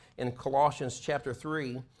in Colossians chapter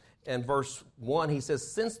 3 and verse 1. He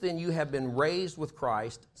says, "Since then you have been raised with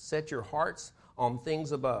Christ, set your hearts on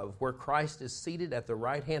things above, where Christ is seated at the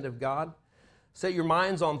right hand of God. Set your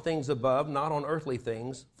minds on things above, not on earthly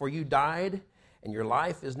things, for you died, and your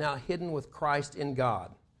life is now hidden with Christ in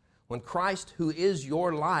God. When Christ, who is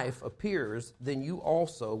your life, appears, then you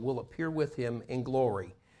also will appear with him in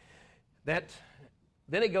glory." Then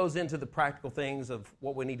it goes into the practical things of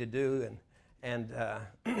what we need to do and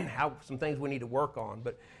how some things we need to work on.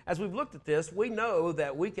 But as we've looked at this, we know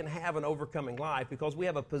that we can have an overcoming life because we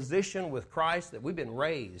have a position with Christ that we've been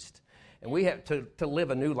raised, and we have to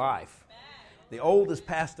live a new life. The old has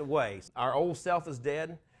passed away. Our old self is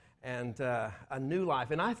dead, and a new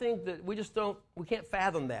life. And I think that we can't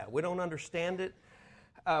fathom that. We don't understand it.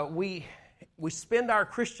 We spend our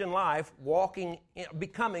Christian life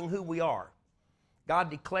becoming who we are. God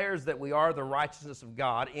declares that we are the righteousness of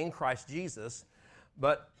God in Christ Jesus,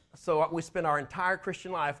 so we spend our entire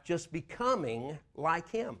Christian life just becoming like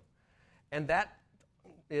him. And that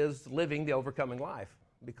is living the overcoming life,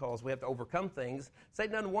 because we have to overcome things.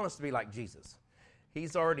 Satan doesn't want us to be like Jesus.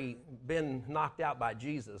 He's already been knocked out by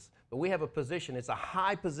Jesus. But we have a position. It's a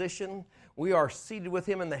high position. We are seated with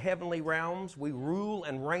him in the heavenly realms. We rule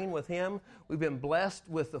and reign with him. We've been blessed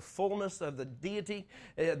with the fullness of the deity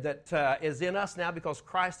that is in us now because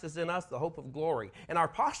Christ is in us, the hope of glory. And our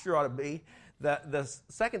posture ought to be, the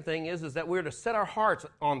second thing is that we're to set our hearts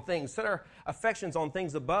on things, set our affections on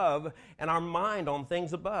things above, and our mind on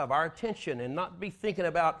things above, our attention, and not be thinking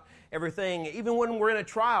about everything, even when we're in a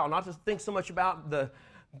trial, not to think so much about the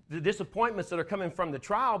disappointments that are coming from the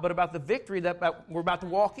trial, but about the victory that we're about to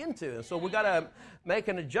walk into. And so we've got to make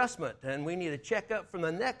an adjustment, and we need to check up from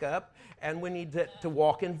the neck up, and we need to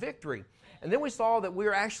walk in victory. And then we saw that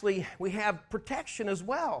we have protection as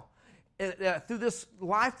well. Through this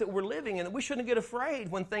life that we're living in, we shouldn't get afraid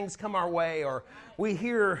when things come our way, or we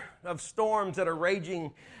hear of storms that are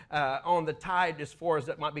raging on the tide as far as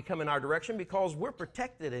that might be coming our direction, because we're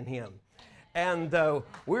protected in him. And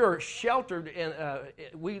we are sheltered,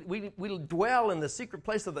 we dwell in the secret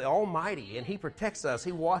place of the Almighty, and he protects us,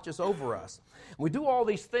 he watches over us. We do all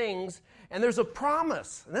these things, and there's a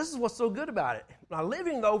promise, and this is what's so good about it. Now,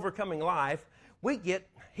 living the overcoming life,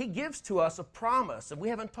 he gives to us a promise, and we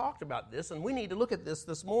haven't talked about this, and we need to look at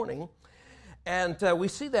this morning. And we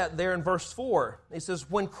see that there in verse 4. He says,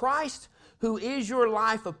 "When Christ, who is your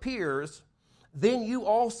life, appears, then you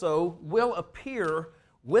also will appear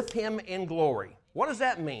with him in glory." What does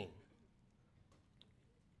that mean?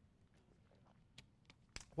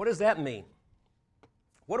 What does that mean?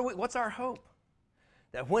 What's our hope?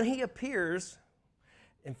 That when he appears,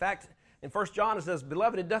 in fact, in 1 John it says,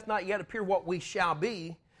 "Beloved, it doth not yet appear what we shall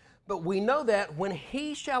be, but we know that when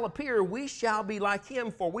he shall appear, we shall be like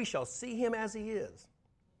him, for we shall see him as he is."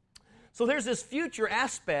 So there's this future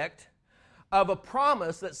aspect of a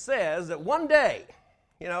promise that says that one day,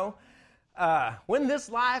 when this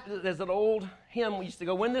life, there's an old hymn we used to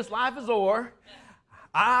go, "When this life is o'er,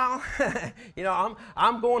 I'm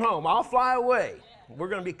going home. I'll fly away." We're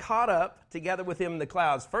going to be caught up together with him in the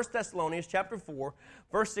clouds. 1 Thessalonians chapter 4,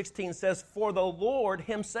 verse 16 says, "For the Lord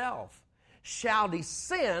himself shall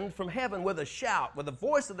descend from heaven with a shout, with the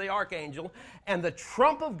voice of the archangel, and the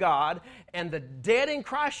trump of God, and the dead in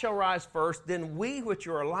Christ shall rise first. Then we which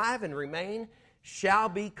are alive and remain shall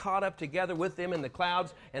be caught up together with them in the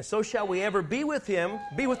clouds, and so shall we ever be with him,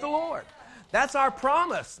 be with the Lord." That's our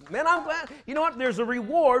promise. Man, I'm glad. You know what? There's a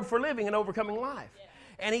reward for living an overcoming life.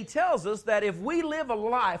 And he tells us that if we live a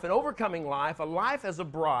life, an overcoming life, a life as a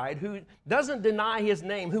bride who doesn't deny his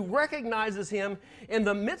name, who recognizes him in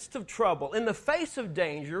the midst of trouble, in the face of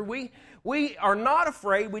danger, we are not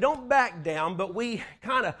afraid, we don't back down, but we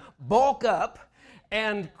kind of bulk up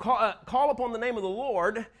and call upon the name of the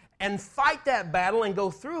Lord and fight that battle and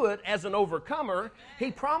go through it as an overcomer.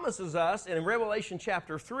 He promises us in Revelation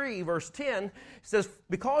chapter 3, verse 10, says,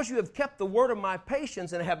 "Because you have kept the word of my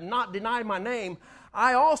patience and have not denied my name,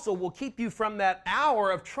 I also will keep you from that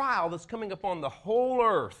hour of trial that's coming upon the whole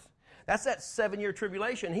earth." That's that 7-year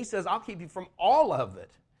tribulation. He says, I'll keep you from all of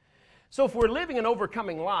it. So if we're living an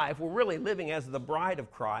overcoming life, we're really living as the bride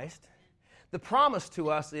of Christ. The promise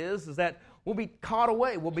to us is that we'll be caught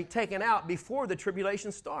away, we'll be taken out before the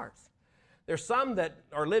tribulation starts. There's some that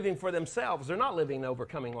are living for themselves. They're not living an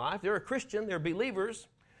overcoming life. They're a Christian, they're believers.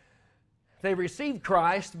 They received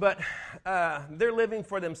Christ, but they're living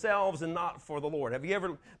for themselves and not for the Lord. Have you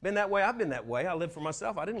ever been that way? I've been that way. I lived for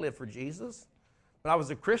myself. I didn't live for Jesus. But I was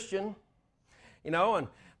a Christian, and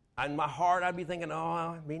in my heart I'd be thinking,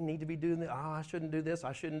 I need to be doing this. I shouldn't do this.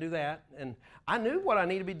 I shouldn't do that. And I knew what I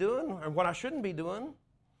need to be doing or what I shouldn't be doing,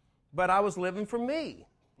 but I was living for me.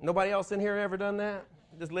 Nobody else in here ever done that?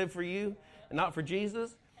 Just live for you and not for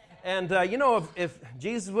Jesus? And, if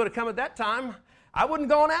Jesus would have come at that time, I wouldn't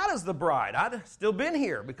have gone out as the bride. I'd have still been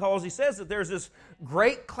here, because he says that there's this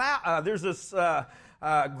great cloud, there's this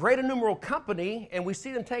great innumerable company, and we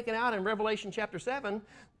see them taken out in Revelation chapter 7.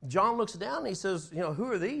 John looks down and he says,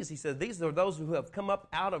 who are these? He says, these are those who have come up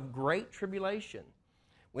out of great tribulation.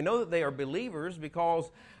 We know that they are believers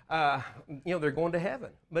because, they're going to heaven.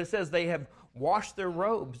 But it says they have washed their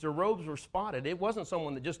robes. Their robes were spotted. It wasn't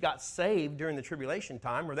someone that just got saved during the tribulation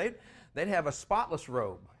time, or they'd have a spotless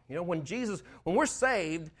robe. When we're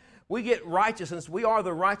saved, we get righteousness. We are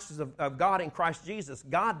the righteousness of God in Christ Jesus.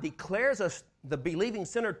 God declares us, the believing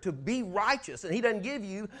sinner, to be righteous. And he doesn't give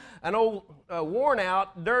you an old, worn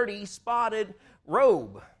out, dirty, spotted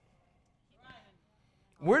robe.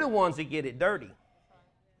 We're the ones that get it dirty.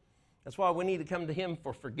 That's why we need to come to him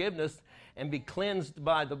for forgiveness and be cleansed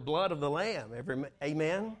by the blood of the Lamb.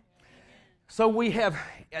 Amen? So we have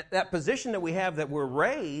that position that we have, that we're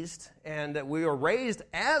raised, and that we are raised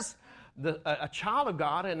as a child of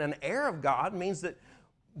God and an heir of God, means that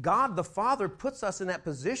God the Father puts us in that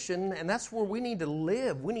position, and that's where we need to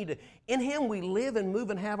live. In him we live and move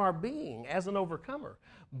and have our being as an overcomer.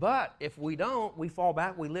 But if we don't, we fall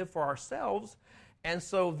back, we live for ourselves. And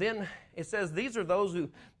so then it says these are those who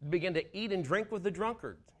begin to eat and drink with the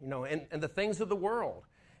drunkard, and the things of the world.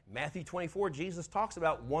 Matthew 24, Jesus talks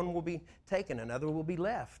about one will be taken, another will be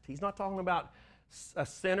left. He's not talking about a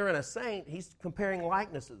sinner and a saint. He's comparing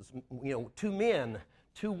likenesses, two men,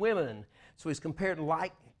 two women. So he's compared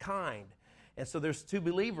like kind. And so there's two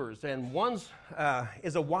believers, and one's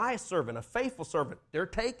is a wise servant, a faithful servant. They're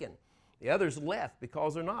taken. The other's left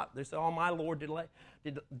because they're not. They say, my Lord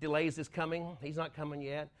delays his coming. He's not coming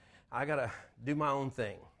yet. I got to do my own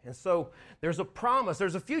thing. And so there's a promise.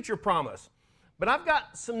 There's a future promise. But I've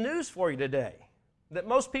got some news for you today that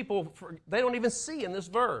most people, they don't even see in this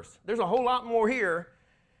verse. There's a whole lot more here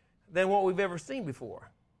than what we've ever seen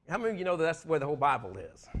before. How many of you know that that's the way the whole Bible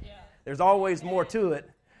is? Yeah. There's always more to it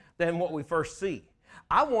than what we first see.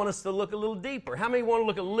 I want us to look a little deeper. How many want to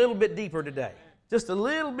look a little bit deeper today? Just a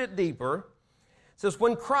little bit deeper. It says,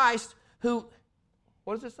 when Christ, what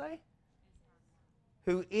does it say?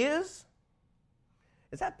 Who is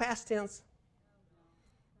that past tense?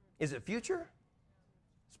 Is it future?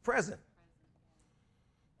 It's present.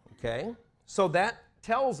 Okay, so that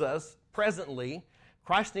tells us presently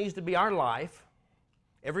Christ needs to be our life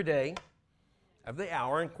every day of the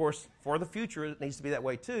hour. And of course, for the future, it needs to be that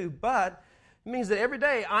way too. But it means that every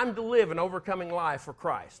day I'm to live an overcoming life for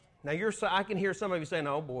Christ. Now, I can hear some of you saying,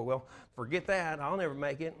 oh, boy, well, forget that. I'll never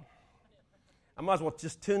make it. I might as well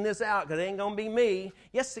just tune this out because it ain't going to be me.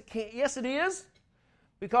 Yes, it can. Yes, it is.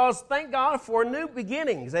 Because thank God for new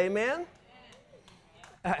beginnings. Amen?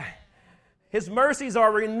 His mercies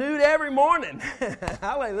are renewed every morning.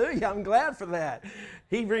 Hallelujah. I'm glad for that.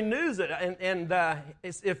 He renews it.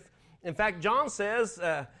 In fact, John says,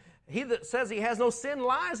 he that says he has no sin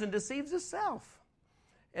lies and deceives himself.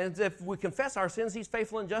 And if we confess our sins, he's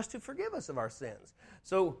faithful and just to forgive us of our sins.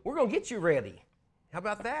 So we're going to get you ready. How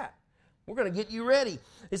about that? We're going to get you ready.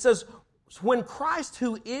 It says, when Christ,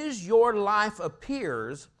 who is your life,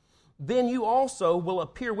 appears, then you also will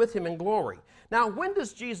appear with him in glory. Now, when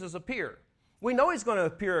does Jesus appear? We know he's going to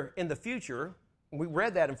appear in the future. We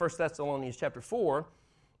read that in 1 Thessalonians chapter 4,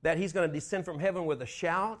 that he's going to descend from heaven with a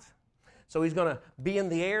shout. So he's going to be in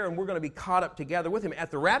the air, and we're going to be caught up together with him.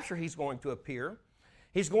 At the rapture, he's going to appear.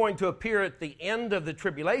 He's going to appear at the end of the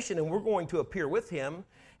tribulation, and we're going to appear with him.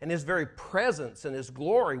 And his very presence and his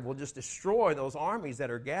glory will just destroy those armies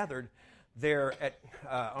that are gathered there at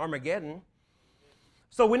Armageddon.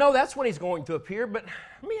 So we know that's when he's going to appear. But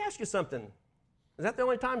let me ask you something. Is that the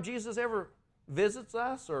only time Jesus ever visits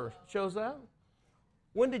us or shows up?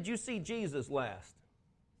 When did you see Jesus last?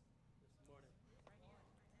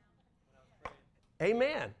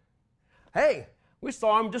 Amen. Hey, we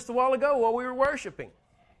saw him just a while ago while we were worshiping.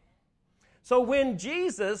 So when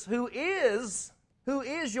Jesus, who is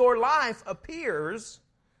your life, appears,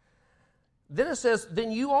 then it says,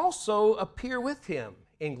 then you also appear with him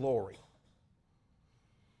in glory.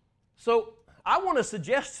 So I want to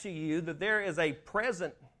suggest to you that there is a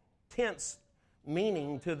present tense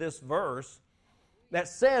meaning to this verse that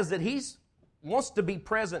says that he wants to be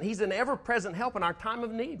present. He's an ever-present help in our time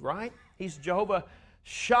of need, right? He's Jehovah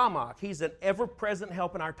Shammah. He's an ever-present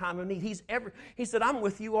help in our time of need. He said, I'm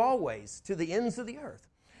with you always to the ends of the earth.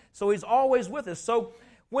 So he's always with us. So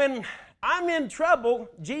when I'm in trouble,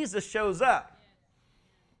 Jesus shows up.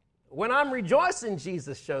 When I'm rejoicing,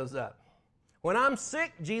 Jesus shows up. When I'm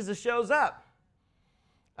sick, Jesus shows up.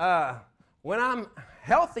 When I'm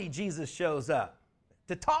healthy, Jesus shows up.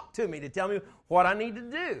 to talk to me, to tell me what I need to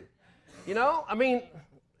do. You know, I mean,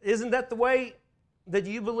 isn't that the way that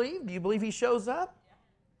you believe? Do you believe he shows up?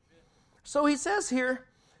 So he says here,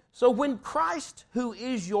 so when Christ, who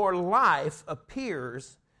is your life,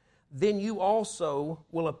 appears, then you also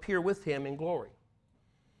will appear with him in glory.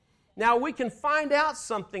 Now, we can find out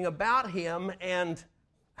something about him and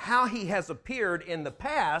how he has appeared in the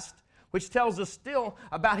past, which tells us still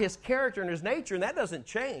about his character and his nature, and that doesn't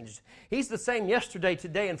change. He's the same yesterday,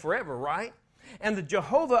 today, and forever, right? And the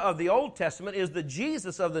Jehovah of the Old Testament is the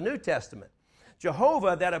Jesus of the New Testament.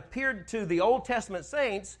 Jehovah that appeared to the Old Testament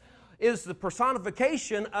saints is the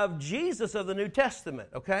personification of Jesus of the New Testament,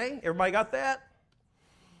 okay? Everybody got that?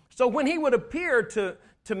 So when he would appear to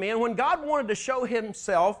men, when God wanted to show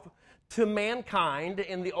himself to mankind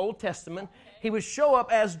in the Old Testament, he would show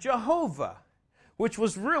up as Jehovah, which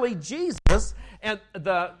was really Jesus, and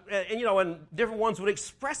different ones would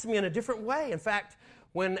express him in a different way. In fact,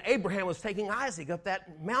 when Abraham was taking Isaac up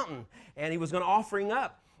that mountain, and he was going to offer him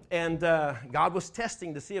up, and God was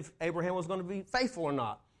testing to see if Abraham was going to be faithful or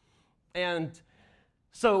not. And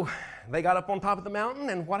so they got up on top of the mountain,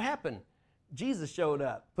 and what happened? Jesus showed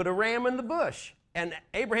up, put a ram in the bush, and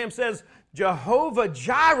Abraham says, Jehovah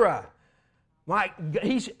Jireh.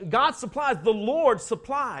 God supplies, the Lord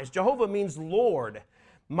supplies. Jehovah means Lord.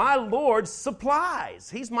 My Lord supplies.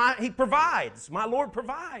 He provides. My Lord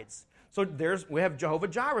provides. So we have Jehovah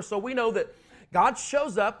Jireh. So we know that God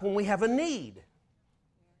shows up when we have a need.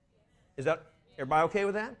 Is that everybody okay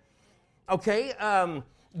with that? Okay,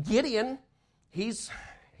 Gideon, he's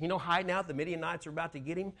hiding out. The Midianites are about to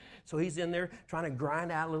get him. So he's in there trying to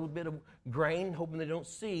grind out a little bit of grain, hoping they don't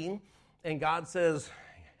see him. And God says,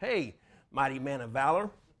 hey, mighty man of valor,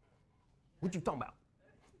 what you talking about?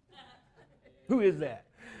 Who is that?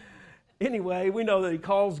 Anyway, we know that he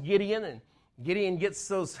calls Gideon, and Gideon gets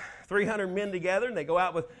those 300 men together, and they go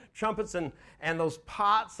out with trumpets and those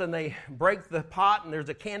pots, and they break the pot, and there's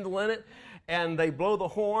a candle in it, and they blow the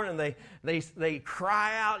horn, and they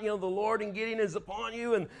cry out, the Lord and Gideon is upon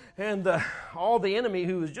you, and all the enemy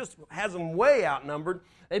who has them way outnumbered,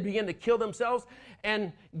 they begin to kill themselves,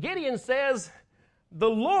 and Gideon says, the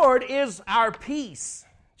Lord is our peace.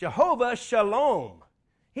 Jehovah Shalom.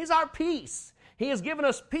 He's our peace. He has given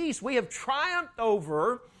us peace. We have triumphed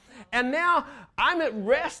over. And now I'm at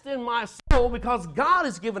rest in my soul because God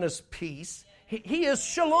has given us peace. He is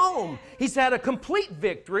Shalom. He's had a complete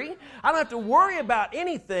victory. I don't have to worry about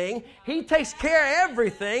anything. He takes care of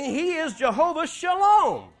everything. He is Jehovah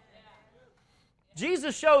Shalom.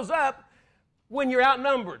 Jesus shows up when you're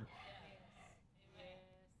outnumbered.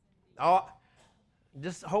 Oh,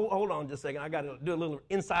 just hold on just a second. I got to do a little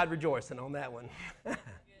inside rejoicing on that one.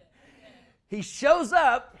 He shows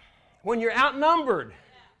up when you're outnumbered.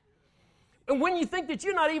 And when you think that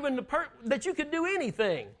you're not even that you could do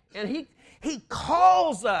anything. And he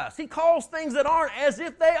calls us. He calls things that aren't as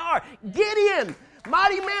if they are. Gideon,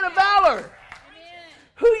 mighty man of valor. Amen.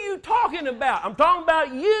 Who are you talking about? I'm talking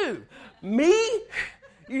about you. Me?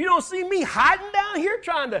 You don't see me hiding down here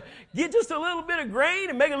trying to get just a little bit of grain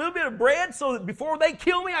and make a little bit of bread so that before they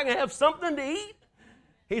kill me, I can have something to eat?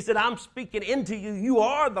 He said, I'm speaking into you. You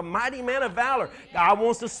are the mighty man of valor. God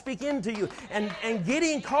wants to speak into you. And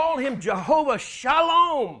Gideon called him Jehovah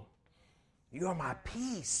Shalom. You are my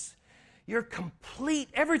peace. You're complete.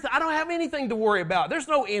 Everything. I don't have anything to worry about. There's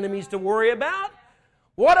no enemies to worry about.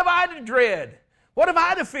 What have I to dread? What have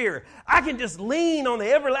I to fear? I can just lean on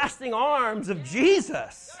the everlasting arms of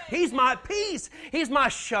Jesus. He's my peace. He's my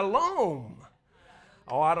shalom.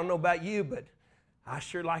 Oh, I don't know about you, but I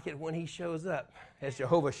sure like it when he shows up as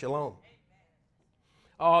Jehovah Shalom.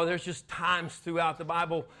 Oh, there's just times throughout the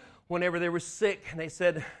Bible whenever they were sick and they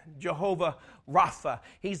said, Jehovah Rapha.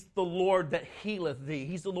 He's the Lord that healeth thee.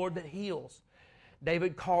 He's the Lord that heals.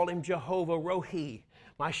 David called him Jehovah Rohi.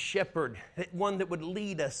 My shepherd, one that would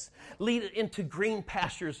lead into green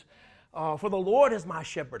pastures. For the Lord is my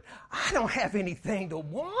shepherd. I don't have anything to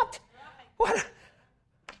want. What?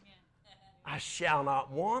 I shall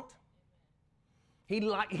not want. He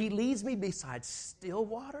leads me beside still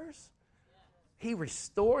waters. He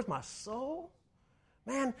restores my soul.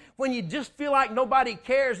 Man, when you just feel like nobody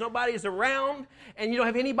cares, nobody's around, and you don't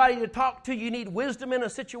have anybody to talk to, you need wisdom in a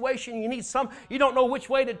situation, you don't know which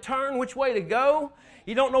way to turn, which way to go,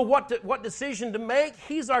 you don't know what decision to make.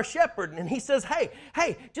 He's our shepherd, and he says,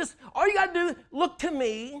 hey, just all you got to do, look to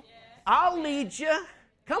me. I'll lead you.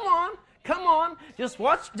 Come on. Just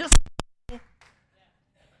watch.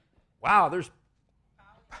 Wow, there's...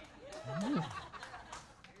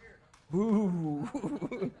 Ooh.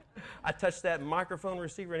 I touched that microphone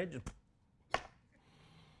receiver and it just...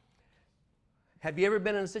 Have you ever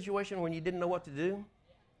been in a situation when you didn't know what to do?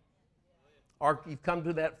 Or you've come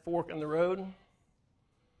to that fork in the road.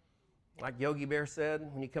 Like Yogi Bear said,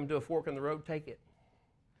 when you come to a fork in the road, take it.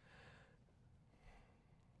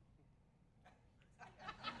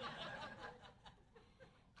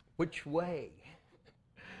 Which way?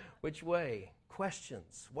 Which way?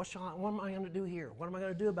 Questions. What am I going to do here? What am I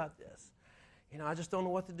going to do about this? I just don't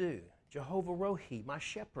know what to do. Jehovah Rohi, my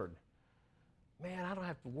shepherd. Man, I don't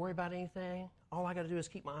have to worry about anything. All I got to do is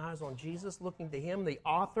keep my eyes on Jesus, looking to Him, the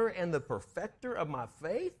author and the perfecter of my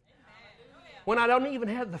faith. When I don't even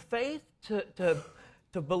have the faith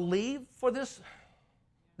to believe for this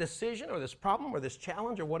decision or this problem or this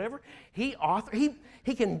challenge or whatever, He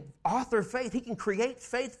can author faith. He can create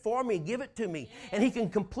faith for me, give it to me, and He can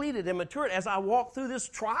complete it and mature it. As I walk through this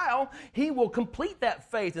trial, He will complete that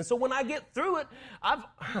faith. And so when I get through it,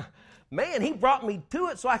 He brought me to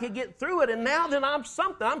it so I could get through it, and now then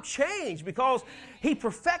I'm changed because He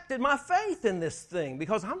perfected my faith in this thing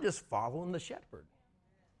because I'm just following the shepherd.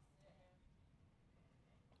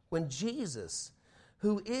 When Jesus,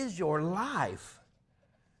 who is your life,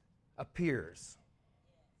 appears,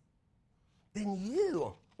 then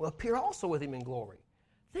you will appear also with Him in glory.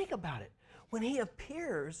 Think about it. When He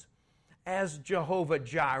appears as Jehovah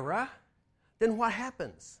Jireh, then what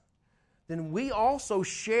happens? Then we also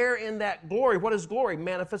share in that glory. What is glory?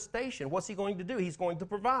 Manifestation. What's He going to do? He's going to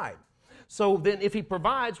provide. So then if He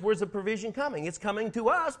provides, where's the provision coming? It's coming to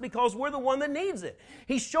us because we're the one that needs it.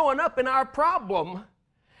 He's showing up in our problem,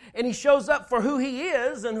 and He shows up for who He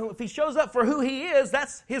is, and if He shows up for who He is,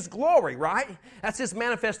 that's His glory, right? That's His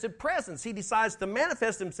manifested presence. He decides to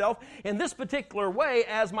manifest Himself in this particular way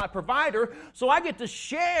as my provider, so I get to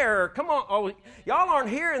share. Come on, y'all aren't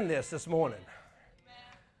hearing this morning.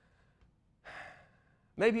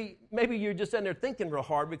 Maybe you're just in there thinking real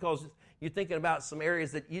hard because you're thinking about some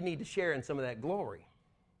areas that you need to share in some of that glory.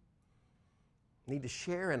 You need to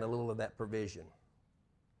share in a little of that provision.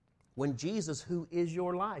 When Jesus, who is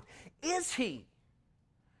your life, is He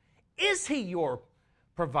your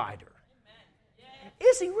provider?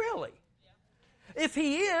 Is He really? If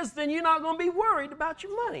He is, then you're not going to be worried about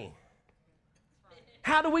your money.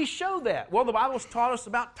 How do we show that? Well, the Bible's taught us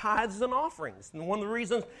about tithes and offerings. And one of the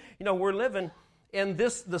reasons, we're living in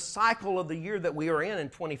the cycle of the year that we are in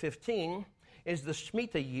 2015, is the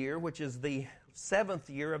Shemitah year, which is the 7th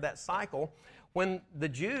year of that cycle, when the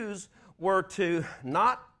Jews were to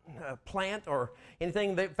not plant or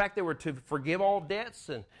anything. In fact, they were to forgive all debts,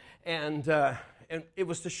 and it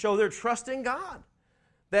was to show their trust in God,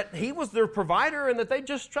 that He was their provider and that they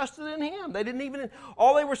just trusted in Him. They didn't even,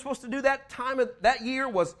 all they were supposed to do that year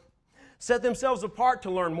was set themselves apart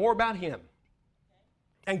to learn more about Him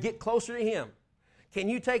and get closer to Him. Can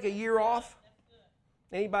you take a year off?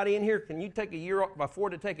 Anybody in here, can you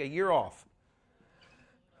afford to take a year off?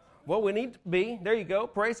 Well, we need to be, there you go,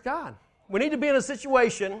 praise God. We need to be in a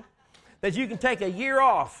situation that you can take a year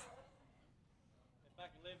off. If I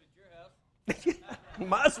can live at your house.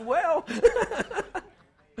 Might as well.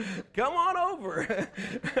 Come on over.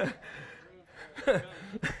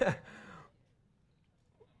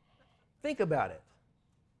 Think about it.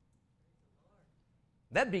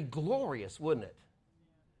 That'd be glorious, wouldn't it?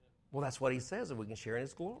 Well, that's what He says, that we can share in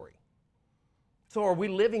His glory. So are we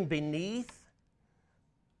living beneath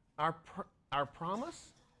our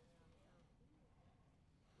promise?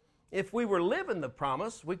 If we were living the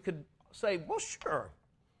promise, we could say, well, sure.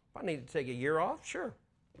 If I need to take a year off, sure.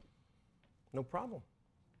 No problem.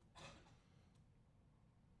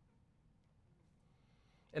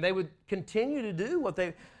 And they would continue to do what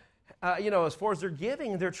they, as far as their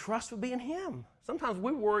giving, their trust would be in Him. Sometimes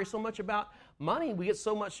we worry so much about money, we get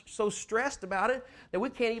so stressed about it that we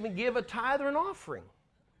can't even give a tithe or an offering.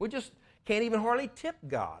 We just can't even hardly tip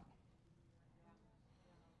God.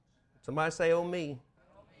 Somebody say, oh me.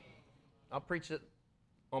 I'll preach it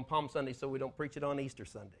on Palm Sunday so we don't preach it on Easter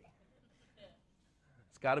Sunday.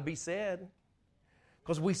 It's got to be said.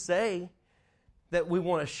 Because we say that we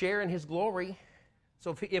want to share in His glory.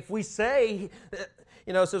 So if we say,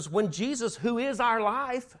 it says, when Jesus, who is our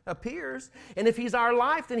life, appears, and if He's our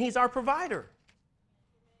life, then He's our provider.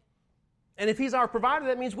 And if He's our provider,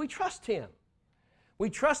 that means we trust Him. We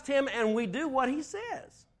trust Him and we do what He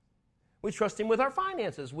says. We trust Him with our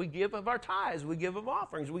finances. We give of our tithes. We give of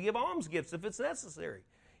offerings. We give alms gifts if it's necessary.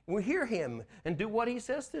 We hear Him and do what He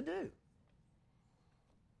says to do.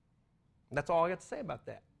 That's all I got to say about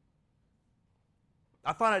that.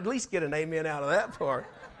 I thought I'd at least get an amen out of that part.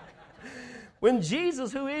 When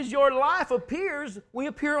Jesus, who is your life, appears, we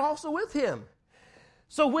appear also with Him.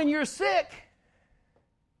 So when you're sick,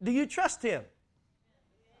 do you trust Him?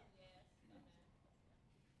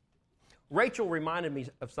 Rachel reminded me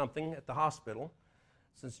of something at the hospital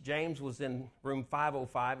since James was in room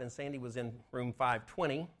 505 and Sandy was in room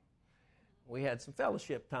 520, we had some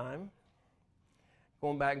fellowship time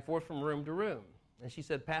going back and forth from room to room. And she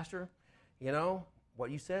said, Pastor, you know,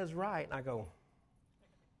 what you said is right. And I go,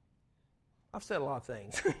 I've said a lot of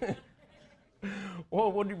things.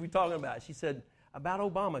 Well, what are we talking about? She said, about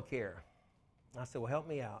Obamacare. I said, well, help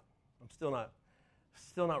me out. I'm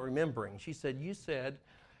still not remembering. She said, you said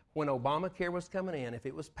when Obamacare was coming in, if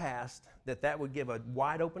it was passed, that would give a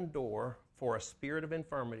wide open door for a spirit of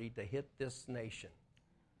infirmity to hit this nation.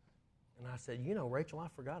 And I said, you know, Rachel, I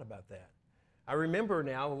forgot about that. I remember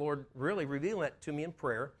now the Lord really revealing that to me in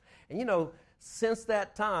prayer. And you know, since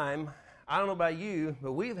that time, I don't know about you,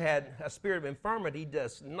 but we've had a spirit of infirmity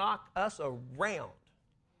just knock us around.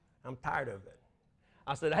 I'm tired of it.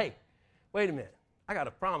 I said, hey, wait a minute. I got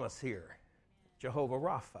a promise here. Jehovah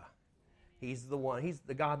Rapha. He's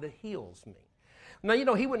the God that heals me. Now, you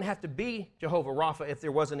know, he wouldn't have to be Jehovah Rapha if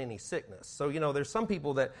there wasn't any sickness. So, you know, there's some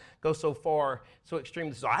people that go so far, so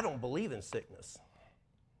extreme, so I don't believe in sickness.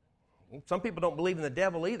 Some people don't believe in the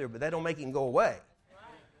devil either, but that don't make him go away.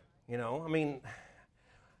 You know, I mean,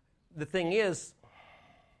 the thing is,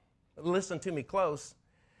 listen to me close,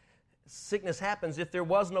 sickness happens. If there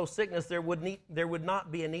was no sickness, there would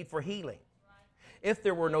not be a need for healing. If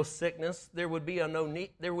there were no sickness, there would be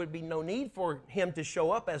no need for him to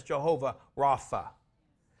show up as Jehovah Rapha.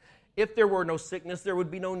 If there were no sickness, there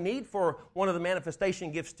would be no need for one of the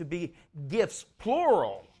manifestation gifts to be gifts,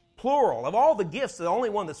 plural. Plural. Of all the gifts, the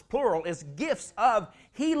only one that's plural is gifts of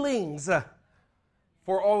healings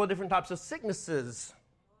for all the different types of sicknesses.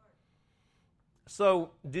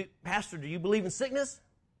 So, Pastor, do you believe in sickness?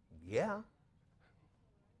 Yeah.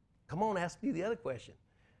 Come on, ask me the other question.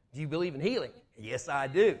 Do you believe in healing? Yes, I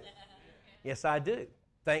do. Yes, I do.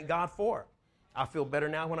 Thank God for it. I feel better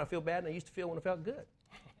now when I feel bad than I used to feel when I felt good.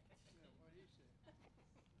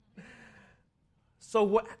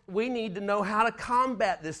 So we need to know how to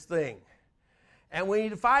combat this thing. And we need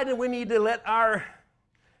to fight it. We need to let our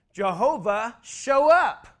Jehovah show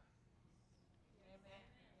up.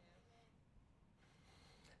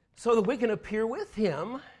 So that we can appear with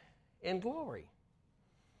him in glory.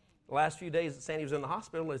 The last few days that Sandy was in the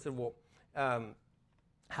hospital, they said, well,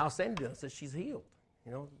 how's Sandy doing? I said, she's healed.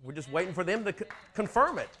 You know, we're just waiting for them to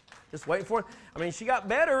confirm it. Just waiting for it. I mean, she got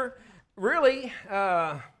better, really,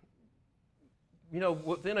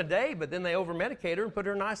 within a day, but then they over-medicated her and put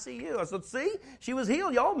her in ICU. I said, see, she was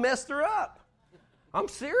healed. Y'all messed her up. I'm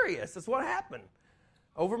serious. That's what happened.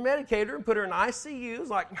 Over-medicated her and put her in ICU. It's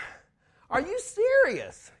like, are you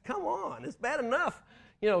serious? Come on. It's bad enough,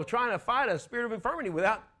 trying to fight a spirit of infirmity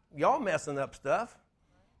without y'all messing up stuff.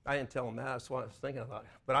 I didn't tell them that. That's what I was thinking about.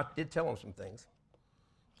 But I did tell them some things.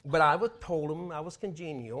 But I told them I was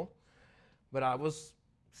congenial, but I was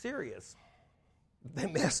serious. They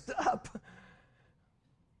messed up.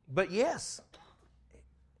 But yes,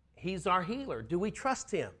 he's our healer. Do we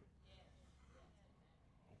trust him?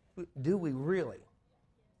 Do we really?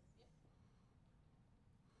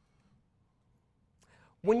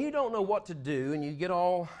 When you don't know what to do and you get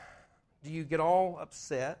all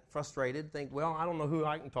upset, frustrated, think, well, I don't know who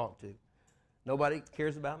I can talk to. Nobody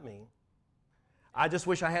cares about me. I just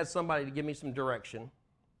wish I had somebody to give me some direction.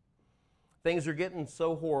 Things are getting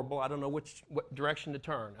so horrible, I don't know what direction to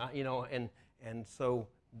turn. And so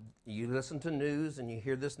you listen to news and you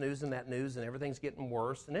hear this news and that news and everything's getting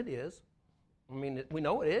worse, and it is. I mean, we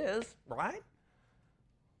know it is, right?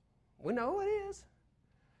 We know it is.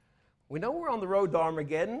 We know we're on the road to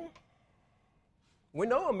Armageddon. We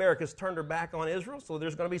know America's turned her back on Israel, so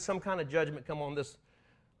there's going to be some kind of judgment come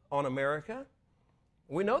on America.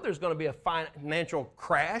 We know there's going to be a financial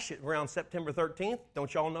crash around September 13th.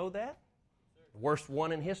 Don't y'all know that? The worst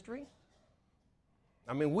one in history.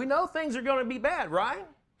 I mean, we know things are going to be bad, right?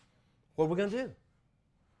 What are we going to do?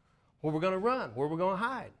 Where are we going to run? Where are we going to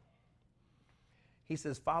hide? He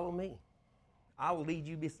says, follow me. I will lead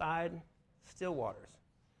you beside still waters.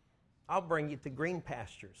 I'll bring you to green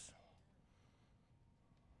pastures.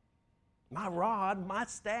 My rod, my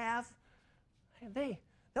staff,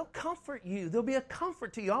 they'll comfort you. They'll be a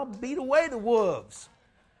comfort to you. I'll beat away the wolves.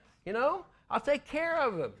 I'll take care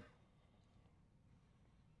of them.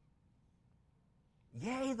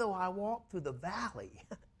 Yea, though I walk through the valley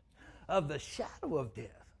of the shadow of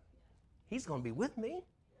death, he's going to be with me.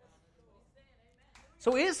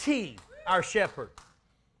 So is he our shepherd?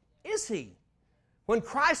 Is he? When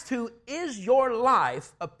Christ, who is your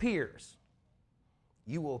life, appears,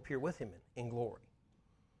 you will appear with him in glory.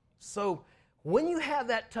 So when you have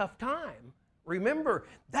that tough time, remember,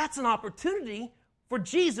 that's an opportunity for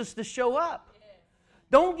Jesus to show up.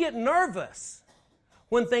 Don't get nervous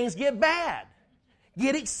when things get bad.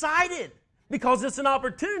 Get excited because it's an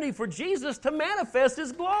opportunity for Jesus to manifest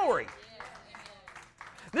His glory.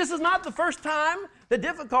 This is not the first time the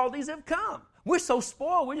difficulties have come. We're so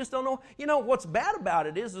spoiled, we just don't know. You know, what's bad about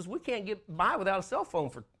it is we can't get by without a cell phone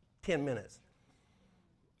for 10 minutes.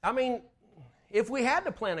 I mean, if we had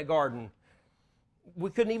to plant a garden, we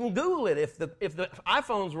couldn't even Google it. If the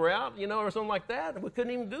iPhones were out, you know, or something like that, we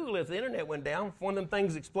couldn't even Google it. If the internet went down, if one of them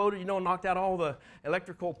things exploded, you know, knocked out all the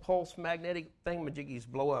electrical pulse magnetic thingamajiggies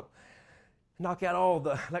blow up, knock out all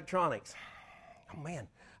the electronics. Oh, man,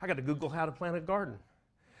 I got to Google how to plant a garden.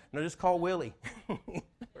 No, just call Willie.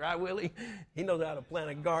 Right, Willie? He knows how to plant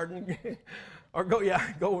a garden. Or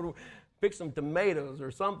go pick some tomatoes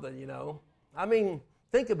or something, you know. I mean,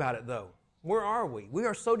 think about it, though. Where are we? We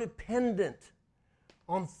are so dependent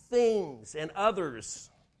on things and others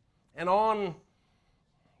and on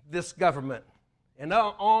this government and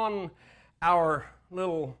on our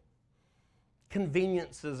little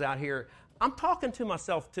conveniences out here. I'm talking to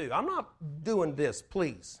myself, too. I'm not doing this,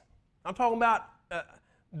 please. I'm talking about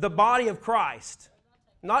the body of Christ,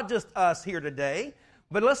 not just us here today,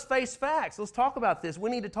 but let's face facts. Let's talk about this. We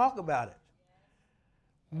need to talk about it.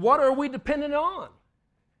 What are we dependent on?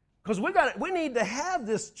 Because we need to have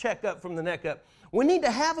this checkup from the neck up. We need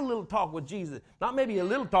to have a little talk with Jesus. Not maybe a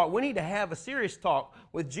little talk. We need to have a serious talk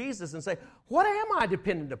with Jesus and say, what am I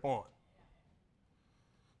dependent upon?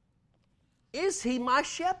 Is He my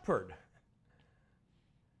shepherd?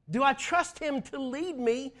 Do I trust Him to lead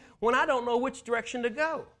me when I don't know which direction to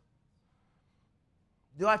go?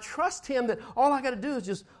 Do I trust Him that all I got to do is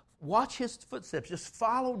just watch His footsteps, just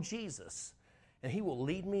follow Jesus, and He will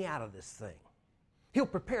lead me out of this thing? He'll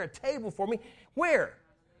prepare a table for me. Where?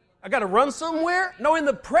 I got to run somewhere? No, in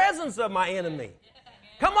the presence of my enemy.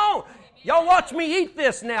 Come on. Y'all watch me eat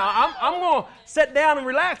this now. I'm going to sit down and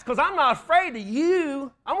relax because I'm not afraid of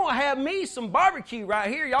you. I'm going to have me some barbecue right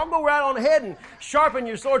here. Y'all go right on ahead and sharpen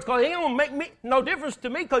your swords because it ain't going to make me no difference to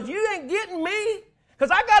me because you ain't getting me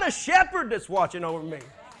because I got a shepherd that's watching over me.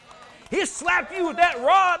 He'll slap you with that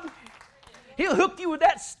rod. He'll hook you with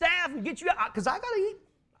that staff and get you out because I got to eat.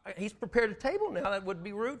 He's prepared a table now. That would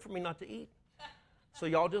be rude for me not to eat. So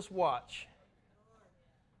y'all just watch.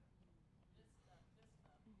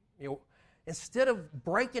 You know, instead of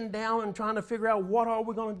breaking down and trying to figure out what are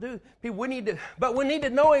we going to do, we need to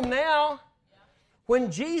know Him now. When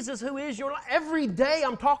Jesus, who is your life, every day,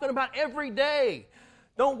 I'm talking about every day.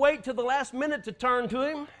 Don't wait till the last minute to turn to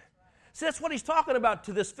Him. See, that's what He's talking about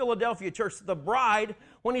to this Philadelphia church, the bride,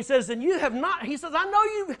 when He says, and you have not, He says, I know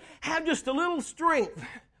you have just a little strength.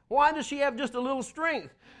 Why does she have just a little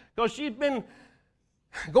strength? Because she's been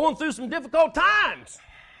going through some difficult times.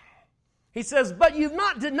 He says, but you've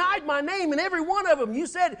not denied my name in every one of them. You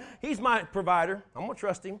said, He's my provider. I'm going to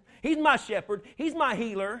trust Him. He's my shepherd. He's my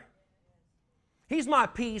healer. He's my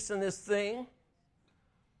peace in this thing.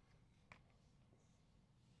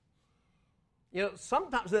 You know,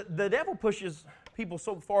 sometimes the devil pushes people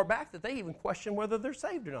so far back that they even question whether they're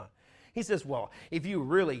saved or not. He says, well, if you were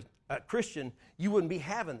really a Christian, you wouldn't be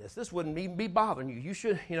having this. This wouldn't even be bothering you. You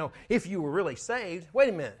should, you know, if you were really saved. Wait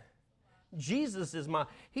a minute. Jesus is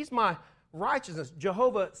He's my righteousness.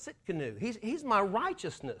 Jehovah Sitkanu. He's my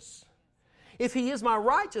righteousness. If He is my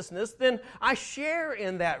righteousness, then I share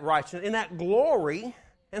in that righteousness, in that glory.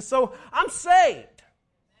 And so I'm saved.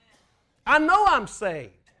 I know I'm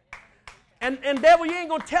saved. And devil, you ain't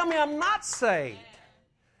going to tell me I'm not saved.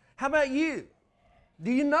 How about you? Do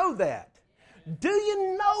you know that? Do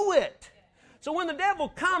you know it? So when the devil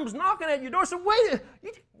comes knocking at your door, say, wait,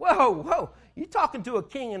 whoa, you're talking to a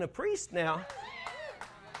king and a priest now.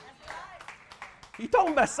 You're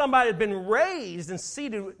talking about somebody that's been raised and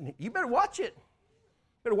seated. You better watch it.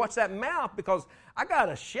 You better watch that mouth because I got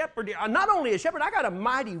a shepherd here. Not only a shepherd, I got a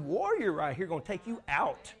mighty warrior right here going to take you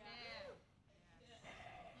out.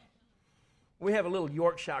 We have a little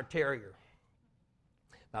Yorkshire Terrier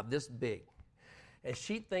about this big. And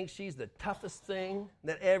she thinks she's the toughest thing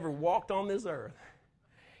that ever walked on this earth.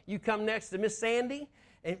 You come next to Miss Sandy,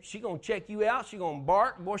 and she's going to check you out. She's going to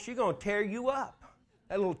bark. Boy, she's going to tear you up.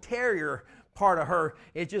 That little terrier part of her,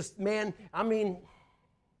 it just, man, I mean,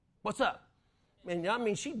 what's up? And I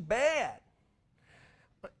mean, she's bad.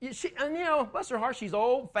 And you know, bless her heart, she's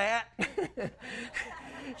old, fat.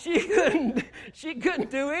 She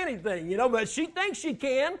couldn't do anything, you know, but she thinks she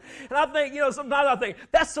can. And I think, you know, sometimes I think,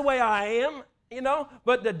 that's the way I am, you know.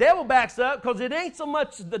 But the devil backs up because it ain't so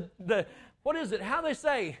much the what is it, how they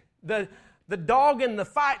say, the dog in the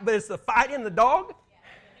fight, but it's the fight in the dog.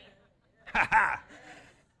 Ha ha.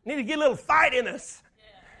 Need to get a little fight in us.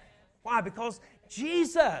 Why? Because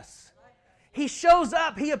Jesus, He shows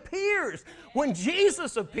up. He appears. When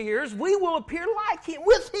Jesus appears, we will appear like Him,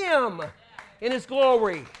 with Him in His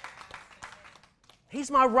glory.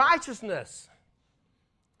 He's my righteousness.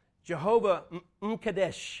 Jehovah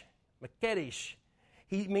M'Kadesh.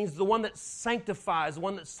 He means the one that sanctifies, the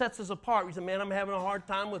one that sets us apart. We say, man, I'm having a hard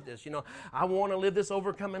time with this. I want to live this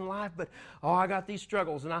overcoming life, but, I got these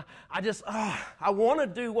struggles. And I want to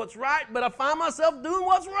do what's right, but I find myself doing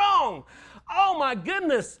what's wrong. Oh, my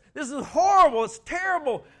goodness, this is horrible. It's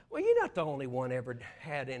terrible. Well, you're not the only one ever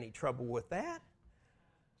had any trouble with that.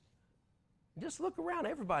 Just look around.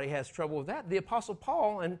 Everybody has trouble with that. The Apostle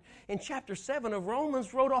Paul, in chapter 7 of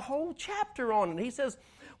Romans, wrote a whole chapter on it. He says,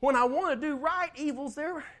 when I want to do right, evil's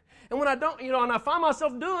there. And when I don't, and I find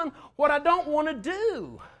myself doing what I don't want to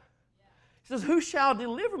do. He says, who shall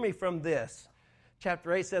deliver me from this?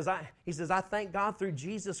 Chapter 8 says, I thank God through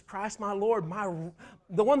Jesus Christ my Lord,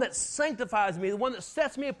 the one that sanctifies me, the one that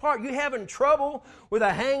sets me apart. You having trouble with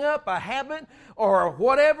a hang-up, a habit, or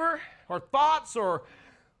whatever, or thoughts, or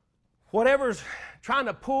whatever's trying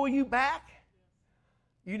to pull you back?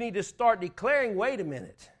 You need to start declaring, wait a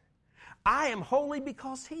minute. I am holy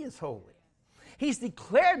because He is holy. He's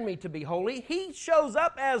declared me to be holy. He shows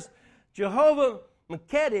up as Jehovah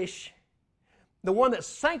M'Kadesh, the one that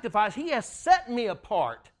sanctifies. He has set me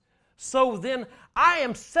apart. So then I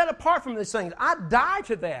am set apart from these things. I die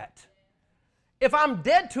to that. If I'm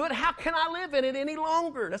dead to it, how can I live in it any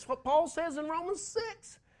longer? That's what Paul says in Romans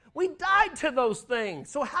 6. We died to those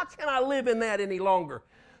things. So how can I live in that any longer?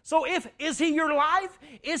 So is He your life?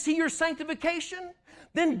 Is He your sanctification?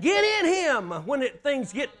 Then get in Him when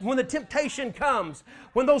the temptation comes.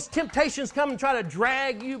 When those temptations come and try to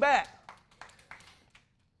drag you back.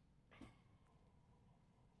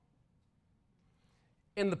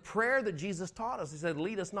 In the prayer that Jesus taught us, He said,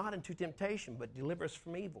 lead us not into temptation, but deliver us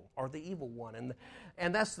from evil, or the evil one.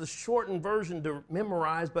 And that's the shortened version to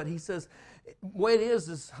memorize, but He says, the way it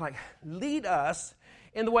is like, lead us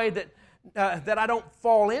in the way that I don't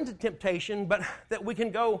fall into temptation, but that we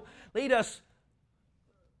can go, lead us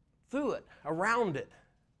through it, around it,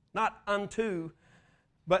 not unto,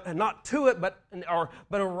 but not to it, but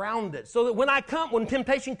around it. So that when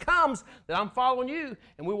temptation comes, that I'm following You,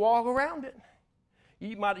 and we walk around it.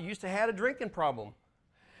 You might have used to had a drinking problem.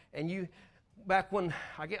 And back when,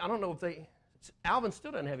 I don't know if Alvin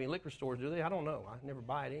still doesn't have any liquor stores, do they? I don't know. I never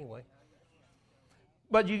buy it anyway.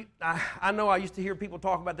 But I know I used to hear people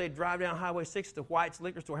talk about they'd drive down Highway 6 to White's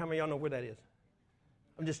liquor store. How many of y'all know where that is?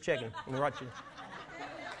 I'm just checking. I'm going to write you.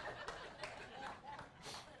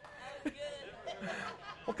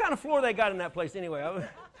 What kind of floor they got in that place anyway?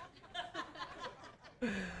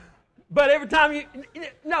 But every time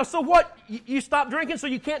so what? You stop drinking so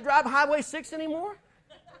you can't drive Highway 6 anymore?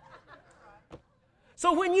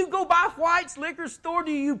 So when you go by White's liquor store,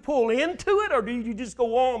 do you pull into it or do you just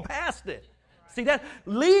go on past it? See that?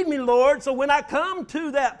 Lead me, Lord, so when I come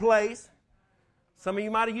to that place, some of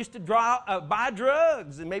you might have used to buy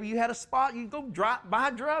drugs, and maybe you had a spot you go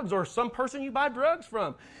buy drugs, or some person you buy drugs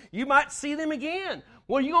from. You might see them again.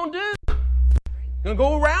 What are you going to do? You're going to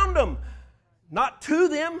go around them, not to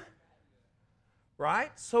them.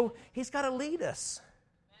 Right? So He's got to lead us.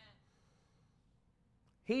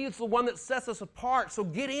 He is the one that sets us apart. So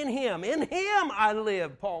get in Him. In Him I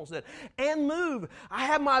live, Paul said, and move. I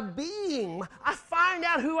have my being. I find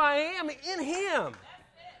out who I am in Him.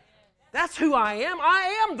 That's who I am.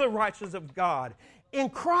 I am the righteousness of God in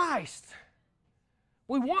Christ.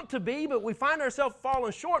 We want to be, but we find ourselves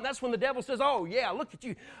falling short, and that's when the devil says, oh, yeah, look at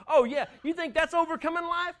you. Oh, yeah, you think that's overcoming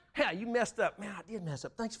life? Yeah, you messed up. Man, I did mess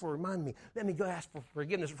up. Thanks for reminding me. Let me go ask for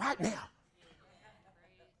forgiveness right now.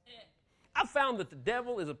 I found that the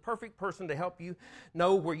devil is a perfect person to help you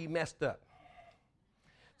know where you messed up.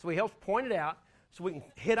 So he helps point it out so we can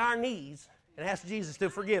hit our knees and ask Jesus to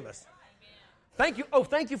forgive us. Thank you. Oh,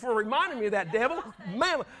 thank you for reminding me of that, devil.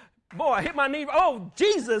 Man, boy, I hit my knee. Oh,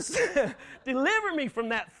 Jesus, deliver me from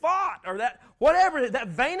that thought or that whatever, that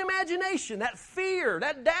vain imagination, that fear,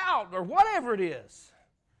 that doubt, or whatever it is.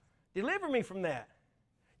 Deliver me from that.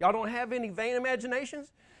 Y'all don't have any vain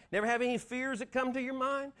imaginations? Never have any fears that come to your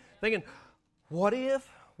mind? Thinking, what if?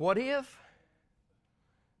 What if?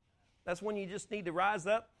 That's when you just need to rise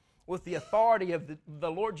up with the authority of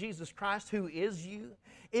the Lord Jesus Christ, who is you,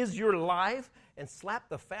 is your life, and slap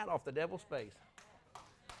the fat off the devil's face.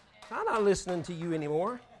 I'm not listening to you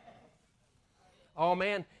anymore. Oh,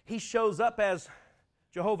 man, He shows up as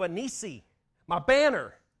Jehovah Nissi, my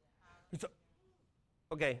banner.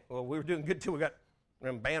 Okay, well, we were doing good till we got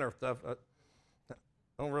banner stuff. I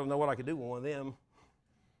don't really know what I could do with one of them.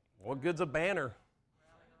 What good's a banner?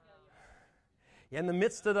 Yeah, in the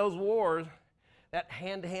midst of those wars, that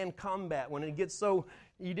hand-to-hand combat when it gets so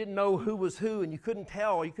you didn't know who was who and you couldn't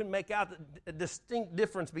tell, you couldn't make out the distinct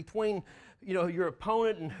difference between, your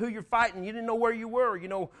opponent and who you're fighting. You didn't know where you were.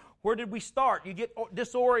 Where did we start? You get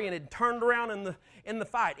disoriented, turned around in the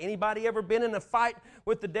fight. Anybody ever been in a fight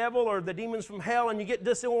with the devil or the demons from hell and you get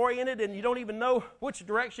disoriented and you don't even know which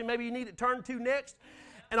direction maybe you need to turn to next?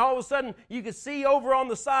 And all of a sudden, you can see over on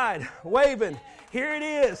the side, waving, here it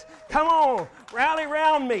is. Come on, rally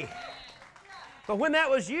around me. But when that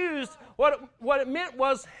was used, what it meant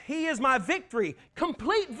was, He is my victory.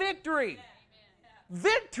 Complete victory.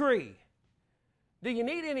 Victory. Do you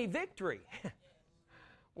need any victory?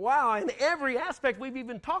 Wow, in every aspect we've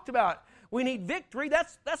even talked about, we need victory.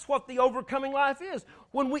 That's what the overcoming life is.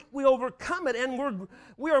 When we overcome it, and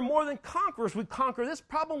we are more than conquerors. We conquer this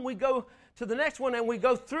problem, we go to the next one, and we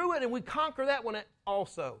go through it, and we conquer that one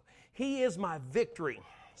also. He is my victory.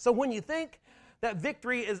 So when you think that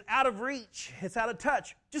victory is out of reach, it's out of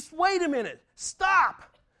touch, just wait a minute. Stop.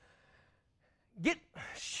 Get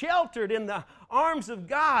sheltered in the arms of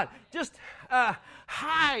God. Just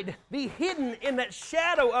hide. Be hidden in that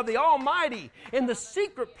shadow of the Almighty, in the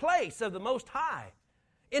secret place of the Most High,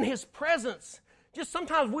 in His presence. Just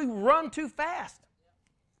sometimes we run too fast.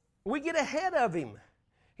 We get ahead of Him.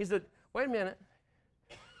 He said, wait a minute.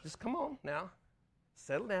 Just come on now.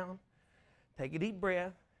 Settle down. Take a deep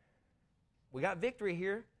breath. We got victory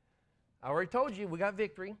here. I already told you we got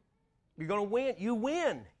victory. You're going to win. You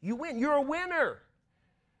win. You win. You're a winner.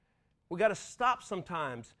 We got to stop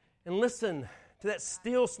sometimes and listen to that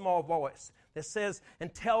still small voice that says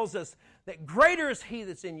and tells us that greater is He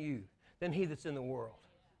that's in you than he that's in the world.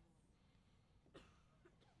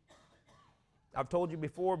 I've told you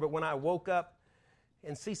before, but when I woke up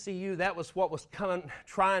in CCU, that was what was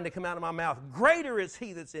trying to come out of my mouth. Greater is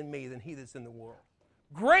He that's in me than he that's in the world.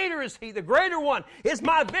 Greater is He. The greater one is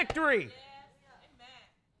my victory.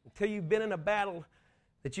 Until you've been in a battle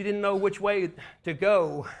that you didn't know which way to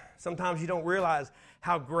go, sometimes you don't realize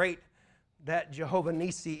how great that Jehovah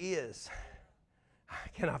Nissi is.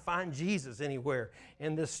 Can I find Jesus anywhere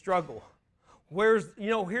in this struggle? Where's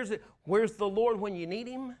the Lord when you need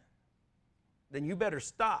Him? Then you better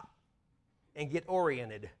stop and get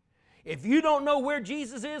oriented. If you don't know where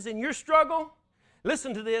Jesus is in your struggle,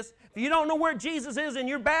 listen to this. If you don't know where Jesus is in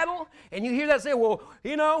your battle, and you hear that say, well,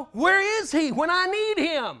 where is He when I need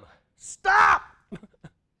Him? Stop!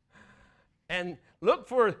 And look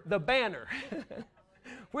for the banner.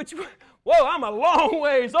 I'm a long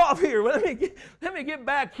ways off here. Let me get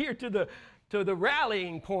back here to the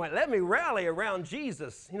rallying point. Let me rally around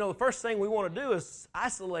Jesus. The first thing we want to do is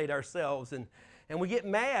isolate ourselves, and we get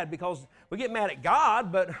mad because we get mad at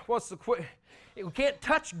God, but we can't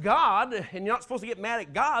touch God, and you're not supposed to get mad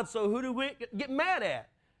at God, so who do we get mad at?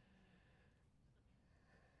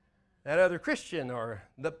 That other Christian or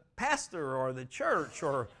the pastor or the church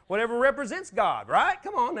or whatever represents God, right?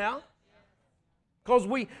 Come on now. Because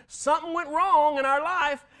something went wrong in our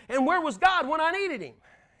life, and where was God when I needed Him?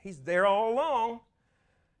 He's there all along.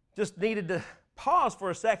 Just needed to pause for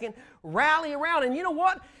a second, rally around. And you know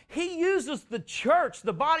what? He uses the church,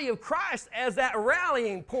 the body of Christ, as that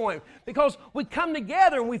rallying point, because we come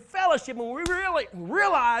together and we fellowship and we really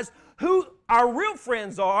realize who our real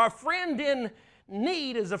friends are. Our friend in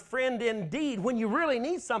need is a friend indeed. When you really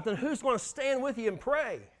need something, who's going to stand with you and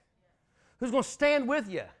pray? Who's going to stand with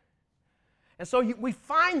you? And so we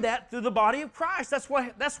find that through the body of Christ. That's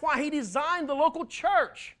why He designed the local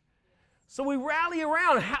church. So we rally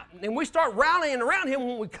around, and we start rallying around Him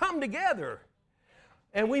when we come together.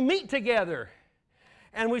 And we meet together.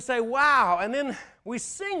 And we say, wow. And then we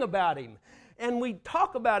sing about Him. And we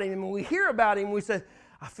talk about Him. And we hear about Him. We say,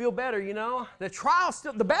 I feel better,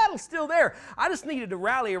 the battle's still there. I just needed to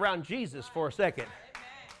rally around Jesus for a second.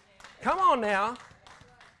 Come on now.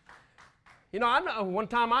 I know one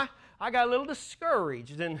time I got a little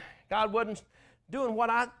discouraged, and God wasn't doing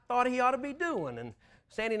what I thought He ought to be doing. And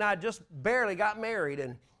Sandy and I just barely got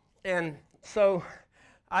married, and so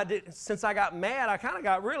since I got mad, I kind of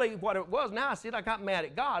got really what it was. Now I see it, I got mad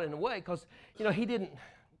at God in a way, because He didn't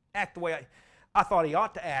act the way I thought He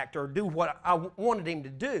ought to act or do what I wanted Him to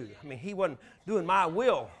do. I mean, He wasn't doing my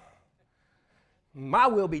will. My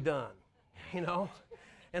will be done,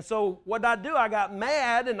 And so what did I do? I got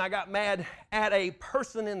mad, and I got mad at a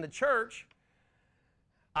person in the church.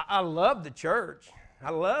 I love the church.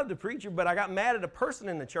 I love the preacher, but I got mad at a person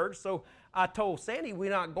in the church, so I told Sandy we're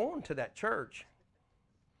not going to that church.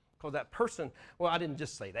 Because that person, I didn't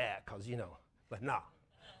just say that, but no.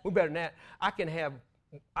 We're better than that. I can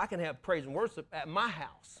have praise and worship at my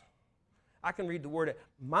house. I can read the Word at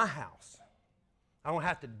my house. I don't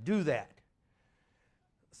have to do that.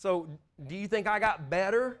 So do you think I got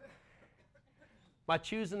better by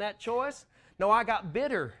choosing that choice? No, I got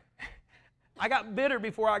bitter. I got bitter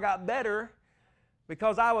before I got better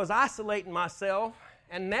because I was isolating myself.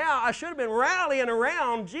 And now I should have been rallying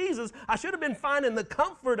around Jesus. I should have been finding the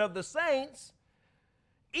comfort of the saints.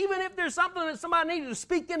 Even if there's something that somebody needed to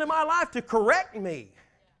speak into my life to correct me,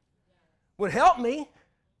 would help me.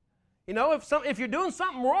 You know, if you're doing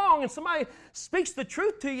something wrong and somebody speaks the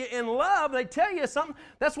truth to you in love, they tell you something,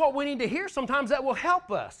 that's what we need to hear. Sometimes that will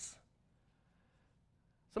help us.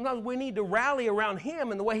 Sometimes we need to rally around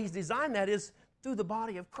Him, and the way He's designed that is through the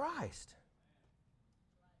body of Christ.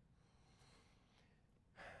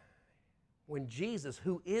 When Jesus,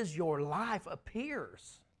 who is your life,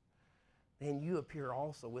 appears, then you appear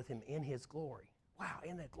also with Him in His glory. Wow,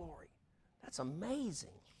 in that glory. That's amazing.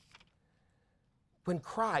 When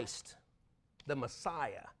Christ, the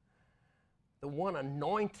Messiah, the one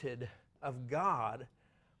anointed of God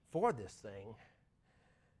for this thing,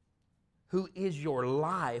 who is your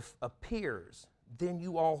life, appears, then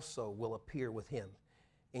you also will appear with Him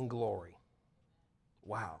in glory.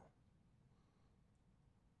 Wow.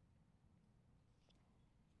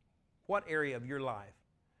 What area of your life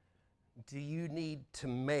do you need to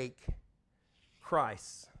make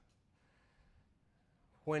Christ?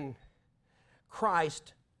 When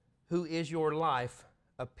Christ, who is your life,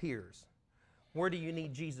 appears, where do you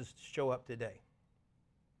need Jesus to show up today?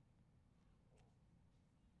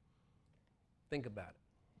 Think about it.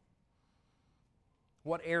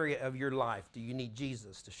 What area of your life do you need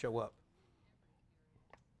Jesus to show up?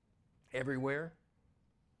 Everywhere?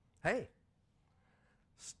 Hey,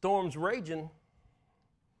 storms raging.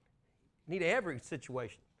 Need every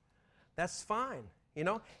situation. That's fine. You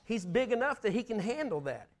know, He's big enough that He can handle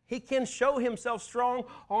that. He can show Himself strong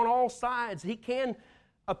on all sides. He can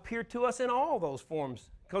appear to us in all those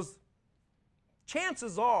forms, because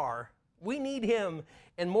chances are we need Him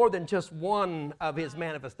in more than just one of His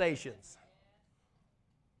manifestations.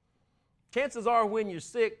 Chances are when you're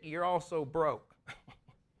sick, you're also broke.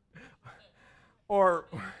 Or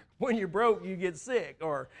when you're broke, you get sick,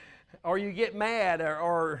 or you get mad,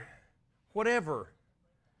 or whatever.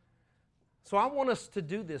 So I want us to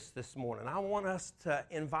do this morning. I want us to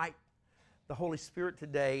invite the Holy Spirit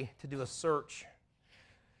today to do a search.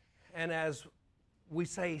 And as we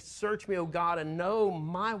say, search me, O God, and know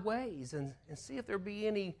my ways, and see if there be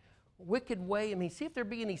any wicked way in me. See if there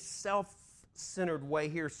be any self-centered way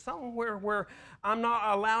here, somewhere where I'm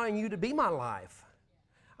not allowing you to be my life.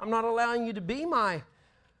 I'm not allowing you to be my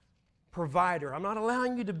provider. I'm not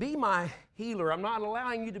allowing you to be my healer. I'm not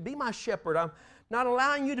allowing you to be my shepherd. I'm not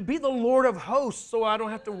allowing you to be the Lord of hosts so I don't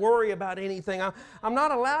have to worry about anything. I'm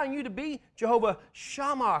not allowing you to be Jehovah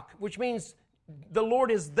Shammah, which means the Lord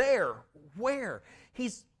is there. Where?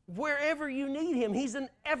 He's wherever you need Him. He's an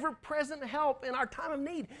ever-present help in our time of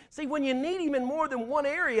need. See, when you need Him in more than one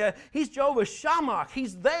area, He's Jehovah Shammah.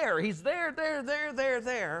 He's there. He's there,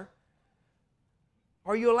 there.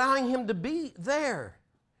 Are you allowing Him to be there?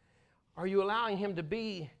 Are you allowing Him to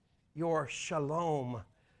be your shalom,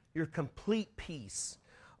 your complete peace?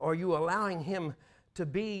 Are you allowing Him to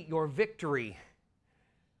be your victory,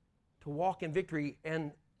 to walk in victory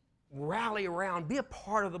and rally around, be a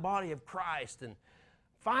part of the body of Christ and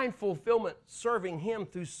find fulfillment serving Him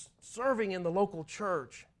through serving in the local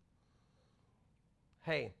church?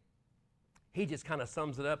 Hey, He just kind of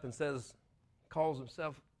sums it up and says, calls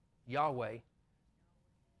Himself Yahweh,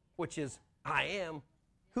 which is, I am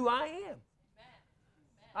who I am.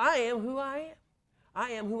 I am who I am.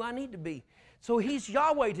 I am who I need to be. So He's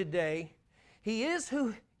Yahweh today. He is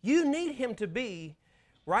who you need Him to be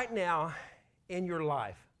right now in your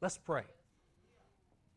life. Let's pray.